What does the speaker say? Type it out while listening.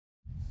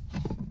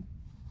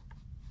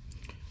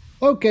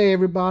Okay,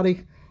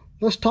 everybody,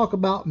 let's talk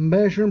about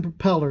measuring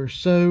propellers.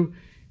 So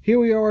here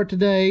we are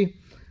today,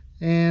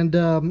 and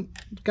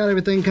got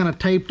everything kind of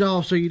taped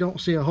off so you don't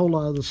see a whole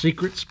lot of the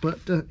secrets. But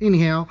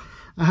anyhow,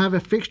 I have a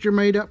fixture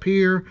made up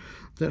here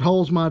that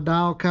holds my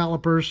dial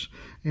calipers.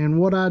 And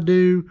what I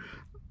do,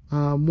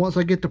 once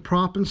I get the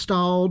prop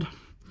installed,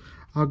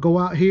 I'll go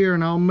out here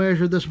and I'll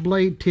measure this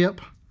blade tip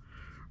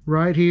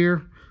right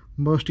here.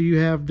 Most of you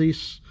have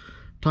this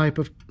type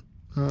of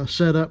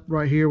setup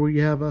right here where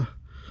you have a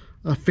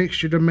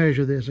fixture to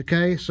measure this.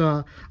 Okay,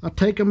 so I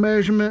take a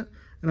measurement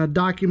and I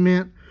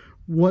document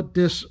what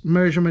this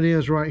measurement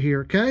is right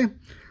here. Okay,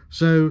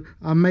 so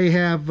I may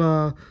have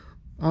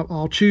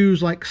I'll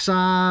choose like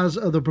size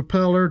of the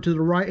propeller to the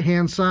right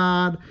hand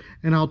side,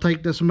 and I'll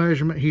take this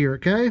measurement here.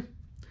 Okay,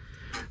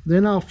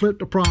 then I'll flip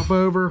the prop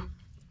over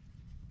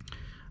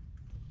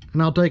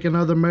and I'll take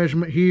another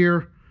measurement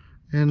here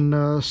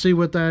and see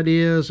what that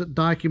is,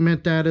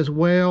 document that as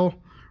well,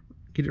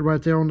 get it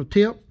right there on the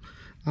tip.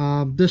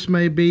 This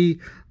may be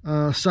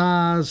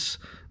size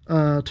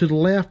to the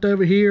left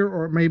over here,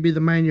 or it may be the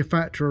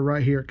manufacturer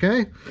right here.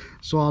 Okay,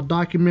 so I'll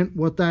document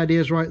what that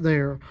is right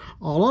there.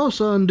 I'll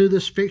also undo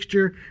this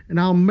fixture and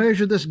I'll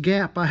measure this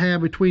gap I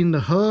have between the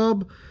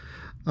hub,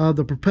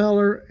 the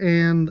propeller,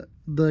 and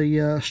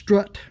the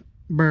strut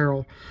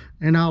barrel,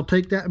 and I'll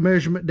take that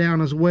measurement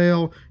down as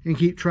well and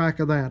keep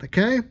track of that.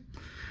 Okay,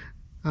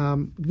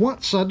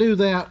 once I do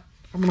that,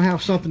 I'm gonna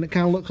have something that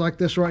kind of looks like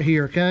this right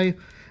here. Okay,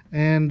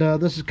 and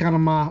this is kind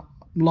of my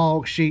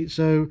log sheet.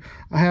 So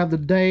I have the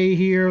day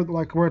here,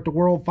 like we're at the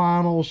World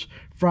Finals,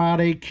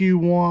 Friday,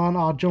 Q1.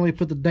 I'll generally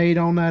put the date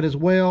on that as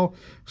well,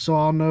 so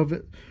I'll know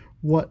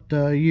what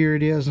year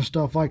it is and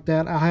stuff like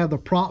that. I have the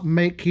prop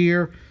make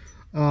here.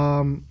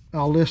 I'll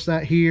list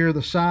that here,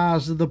 the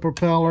size of the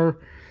propeller.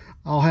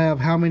 I'll have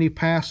how many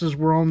passes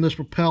were on this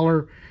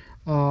propeller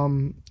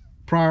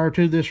prior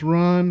to this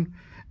run,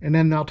 and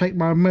then I'll take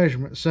my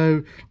measurement.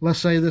 So let's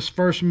say this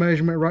first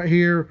measurement right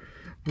here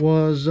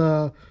was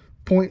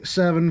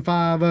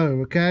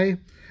 0.750, okay,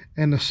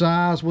 and the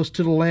size was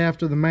to the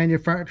left, or the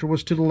manufacturer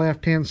was to the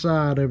left hand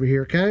side over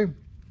here. Okay,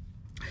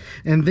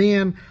 and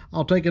then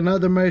I'll take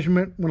another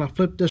measurement. When I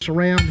flip this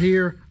around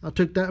here, I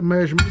took that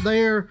measurement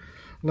there.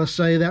 Let's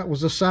say that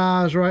was the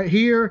size right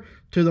here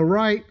to the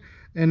right,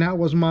 and that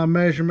was my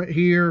measurement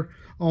here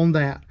on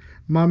that.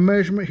 My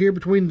measurement here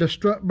between the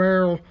strut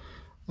barrel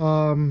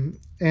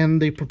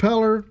and the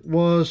propeller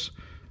was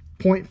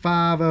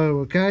 0.50,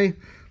 okay,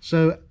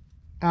 so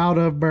out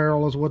of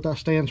barrel is what that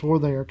stands for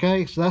there.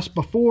 Okay, so that's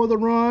before the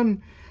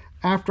run.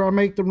 After I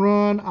make the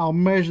run, I'll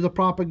measure the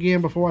prop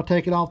again before I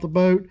take it off the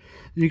boat.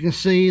 You can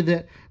see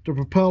that the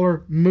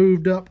propeller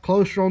moved up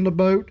closer on the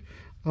boat,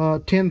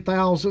 10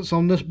 thousandths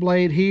on this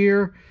blade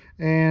here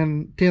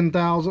and 10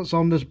 thousandths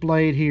on this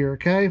blade here.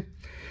 Okay,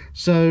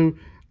 so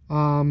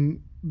the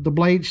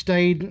blade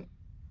stayed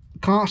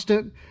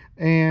constant,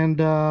 and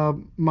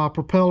my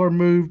propeller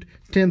moved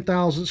 10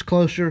 thousandths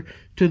closer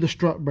to the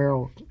strut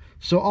barrel.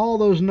 So all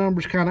those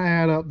numbers kind of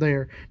add up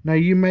there. Now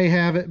you may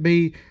have it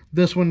be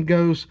this one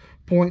goes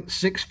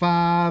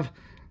 0.65,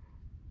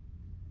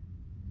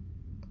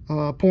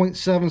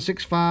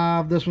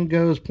 0.765, this one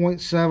goes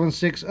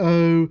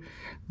 0.760,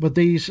 but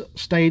these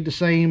stayed the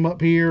same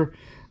up here.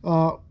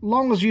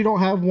 Long as you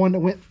don't have one that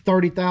went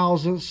 30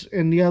 thousandths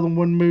and the other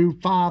one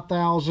moved 5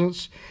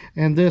 thousandths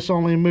and this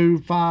only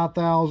moved 5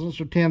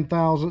 thousandths or 10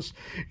 thousandths,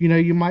 you know,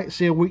 you might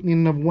see a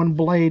weakening of one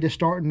blade is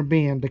starting to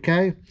bend.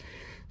 Okay,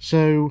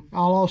 so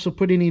I'll also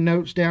put any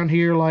notes down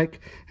here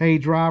like, hey,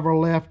 driver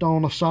left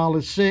on a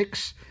solid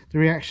 6. The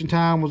reaction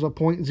time was a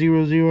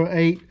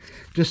 0.008,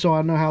 just so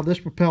I know how this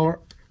propeller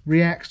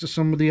reacts to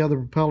some of the other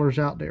propellers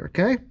out there.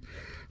 Okay,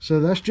 so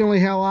that's generally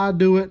how I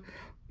do it.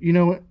 You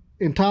know,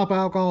 in top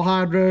alcohol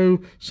hydro,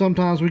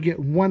 sometimes we get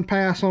 1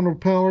 pass on the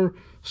propeller,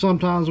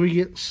 sometimes we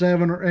get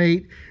 7 or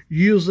 8.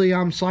 Usually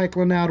I'm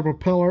cycling out a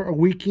propeller a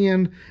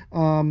weekend.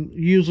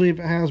 Usually if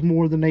it has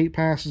more than 8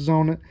 passes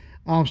on it,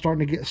 I'm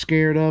starting to get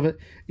scared of it,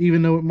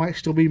 even though it might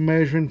still be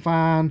measuring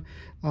fine.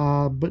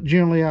 But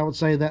generally I would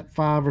say that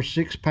 5 or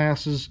 6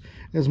 passes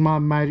is my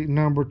magic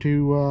number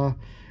to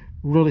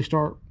really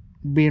start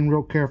being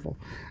real careful.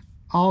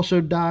 I also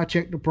die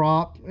check the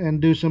prop and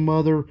do some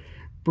other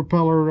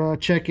propeller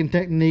checking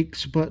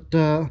techniques, but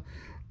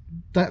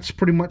that's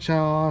pretty much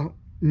how I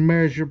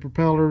measure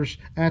propellers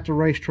at the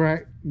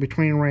racetrack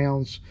between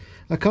rounds.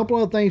 A couple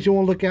of things you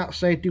want to look out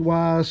safety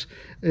wise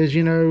is,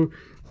 you know,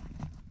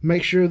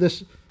 make sure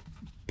this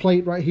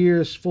plate right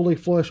here is fully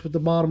flush with the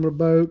bottom of the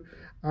boat.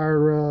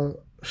 Our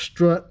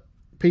strut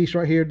piece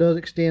right here does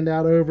extend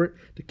out over it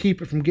to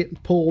keep it from getting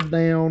pulled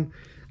down.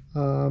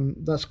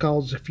 That's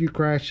caused a few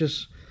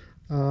crashes.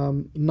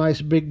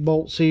 Nice big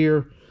bolts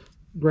here,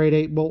 grade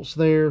 8 bolts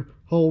there,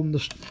 holding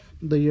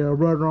the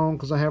rudder on,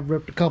 because I have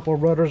ripped a couple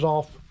of rudders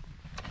off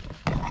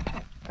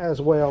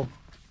as well.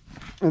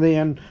 And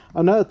then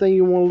another thing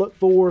you want to look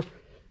for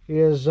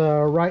is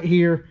right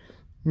here,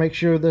 make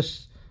sure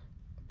this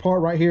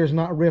part right here is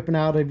not ripping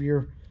out of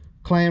your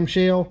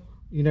clamshell.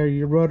 you know,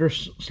 your rudder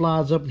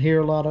slides up in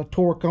here, a lot of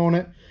torque on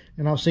it,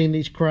 and I've seen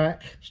these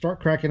start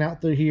cracking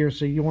out through here,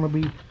 so you want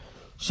to be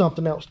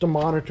something else to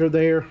monitor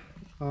there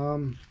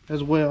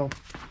as well.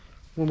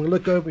 When we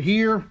look over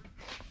here,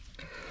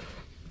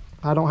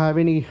 I don't have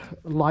any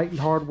light and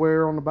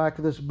hardware on the back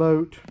of this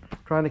boat,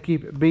 trying to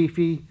keep it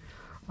beefy.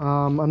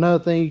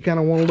 Another thing you kind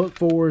of want to look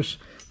for is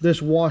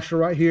this washer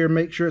right here.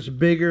 Make sure it's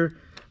bigger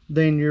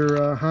than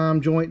your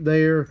heim joint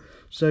there,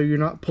 so you're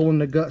not pulling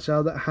the guts out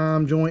of that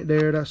heim joint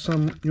there. That's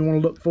something you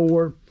want to look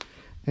for.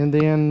 And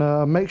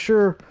then make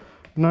sure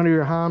none of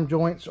your heim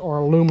joints are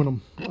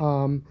aluminum.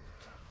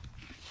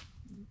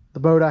 The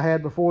boat I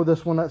had before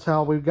this one, that's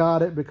how we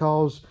got it,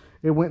 because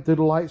it went through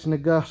the lights and the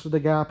gusts. The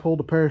guy pulled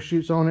the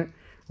parachutes on it,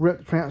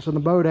 ripped the transom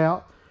of the boat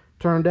out.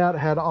 Turned out it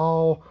had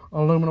all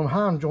aluminum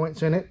heim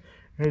joints in it,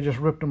 and it just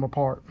ripped them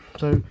apart.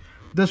 So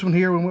this one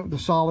here, we went with the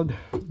solid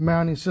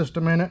mounting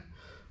system in it,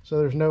 so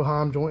there's no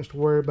heim joints to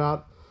worry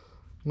about.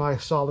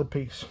 Nice solid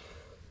piece.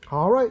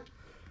 All right,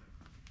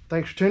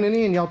 thanks for tuning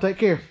in. Y'all take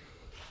care.